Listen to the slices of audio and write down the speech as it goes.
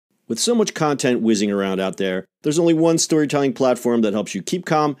With so much content whizzing around out there, there's only one storytelling platform that helps you keep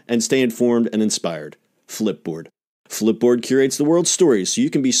calm and stay informed and inspired: Flipboard. Flipboard curates the world's stories so you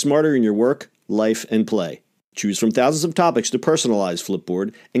can be smarter in your work, life, and play. Choose from thousands of topics to personalize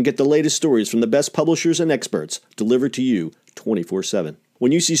Flipboard and get the latest stories from the best publishers and experts delivered to you 24/7.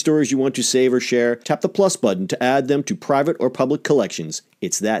 When you see stories you want to save or share, tap the plus button to add them to private or public collections.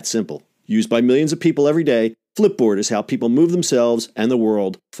 It's that simple. Used by millions of people every day, Flipboard is how people move themselves and the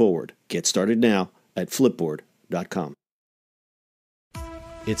world forward. Get started now at flipboard.com.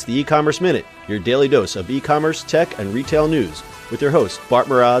 It's the E-Commerce Minute, your daily dose of e-commerce, tech, and retail news with your hosts Bart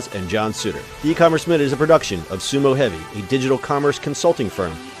Mraz and John Suter. The E-Commerce Minute is a production of Sumo Heavy, a digital commerce consulting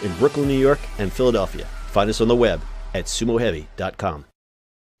firm in Brooklyn, New York, and Philadelphia. Find us on the web at sumoheavy.com.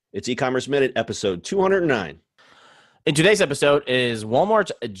 It's E-Commerce Minute, episode 209. In today's episode, is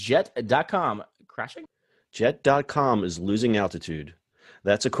Walmart's Jet.com crashing? Jet.com is losing altitude.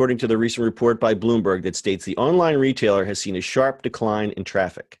 That's according to the recent report by Bloomberg that states the online retailer has seen a sharp decline in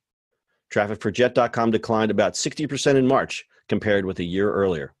traffic. Traffic for Jet.com declined about 60% in March compared with a year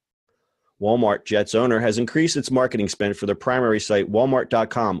earlier. Walmart, Jet's owner, has increased its marketing spend for their primary site,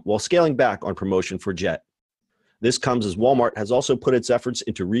 Walmart.com, while scaling back on promotion for Jet. This comes as Walmart has also put its efforts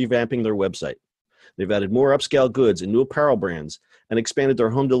into revamping their website. They've added more upscale goods and new apparel brands and expanded their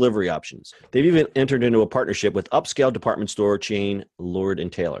home delivery options. They've even entered into a partnership with upscale department store chain Lord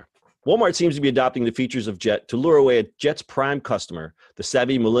 & Taylor. Walmart seems to be adopting the features of Jet to lure away Jet's prime customer, the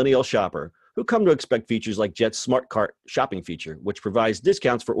savvy millennial shopper, who come to expect features like Jet's Smart Cart shopping feature, which provides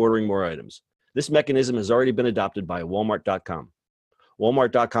discounts for ordering more items. This mechanism has already been adopted by Walmart.com.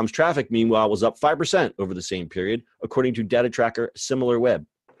 Walmart.com's traffic, meanwhile, was up 5% over the same period, according to data tracker SimilarWeb.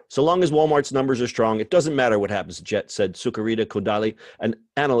 So long as Walmart's numbers are strong, it doesn't matter what happens to Jet, said Sucharita Kodali, an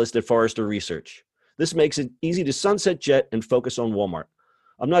analyst at Forrester Research. This makes it easy to sunset Jet and focus on Walmart.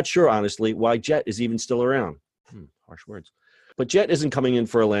 I'm not sure, honestly, why Jet is even still around. Harsh words. But Jet isn't coming in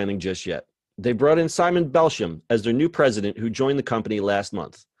for a landing just yet. They brought in Simon Belsham as their new president, who joined the company last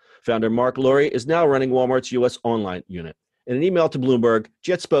month. Founder Mark Laurie is now running Walmart's U.S. online unit. In an email to Bloomberg,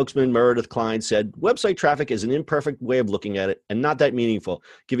 Jet spokesman Meredith Klein said, "Website traffic is an imperfect way of looking at it and not that meaningful,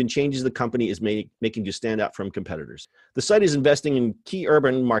 given changes the company is making to stand out from competitors. The site is investing in key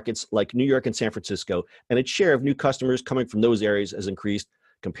urban markets like New York and San Francisco, and its share of new customers coming from those areas has increased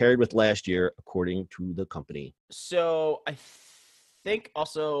compared with last year, according to the company." So I think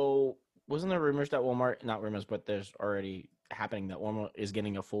also, wasn't there rumors that Walmart, not rumors, but there's already happening that Walmart is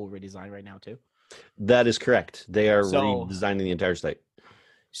getting a full redesign right now too? That is correct. They are redesigning the entire site.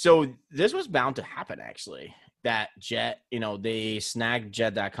 So this was bound to happen, actually. That Jet, they snagged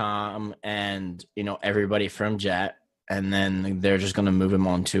Jet.com and, everybody from Jet, and then they're just going to move him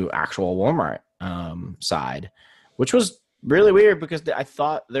on to actual Walmart side, which was really weird because I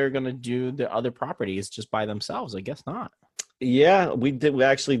thought they're going to do the other properties just by themselves. I guess not. Yeah, we did. We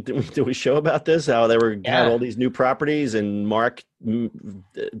actually did a show about this, how they had all these new properties, and Mark,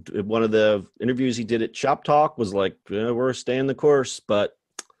 one of the interviews he did at Shop Talk was like, we're staying the course, but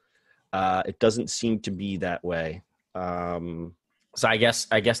it doesn't seem to be that way. So I guess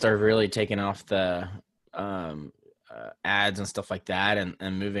they're really taking off the ads and stuff like that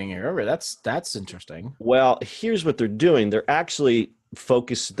and moving it over. That's interesting. Well, here's what they're doing. They're actually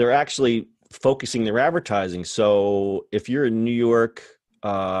focusing their advertising. So if you're in New York,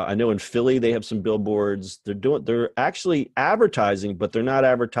 I know in Philly they have some billboards. They're actually advertising, but they're not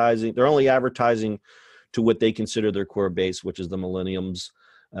advertising. They're only advertising to what they consider their core base, which is the millenniums.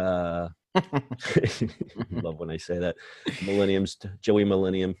 Love when I say that. Millenniums, Joey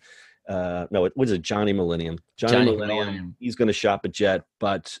Millennium. No, what is it? Johnny Millennium. Johnny Millennium. He's going to shop at Jet,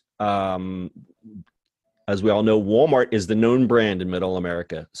 but as we all know, Walmart is the known brand in Middle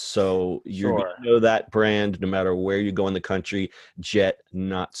America. So you're going to know that brand no matter where you go in the country. Jet,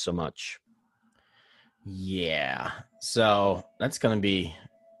 not so much. Yeah. So that's going to be,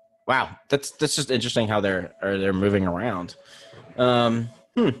 wow. That's just interesting how they're moving around. So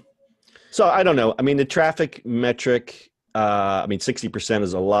I don't know. I mean, the traffic metric, 60%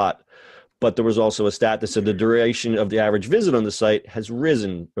 is a lot. But there was also a stat that said the duration of the average visit on the site has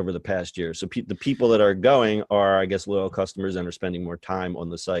risen over the past year. So the people that are going are, I guess, loyal customers and are spending more time on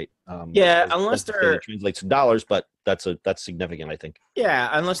the site. Unless it translates to dollars, but that's significant, I think.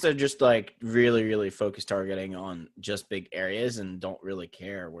 Yeah, unless they're just like really, really focused targeting on just big areas and don't really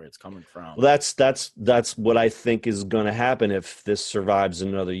care where it's coming from. Well, that's what I think is going to happen if this survives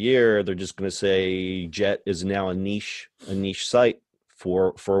another year. They're just going to say Jet is now a niche site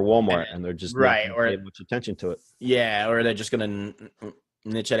for Walmart, and they're just not paying much attention to it. Yeah, or they're just going to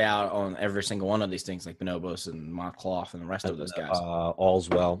niche it out on every single one of these things like Bonobos and Mockcloth and the rest of those guys.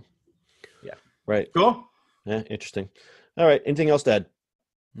 Allswell. Right. Cool. Yeah, interesting. All right. Anything else to add?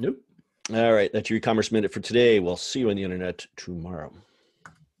 Nope. All right. That's your e-commerce minute for today. We'll see you on the internet tomorrow.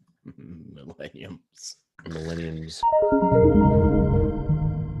 Millenniums. Millenniums.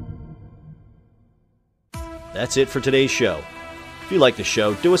 That's it for today's show. If you like the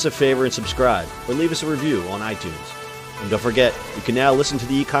show, do us a favor and subscribe or leave us a review on iTunes. And don't forget, you can now listen to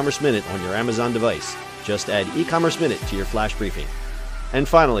the e-commerce minute on your Amazon device. Just add e-commerce minute to your flash briefing. And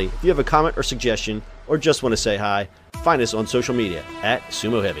finally, if you have a comment or suggestion or just want to say hi, find us on social media at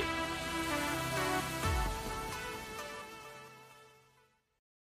Sumo Heavy.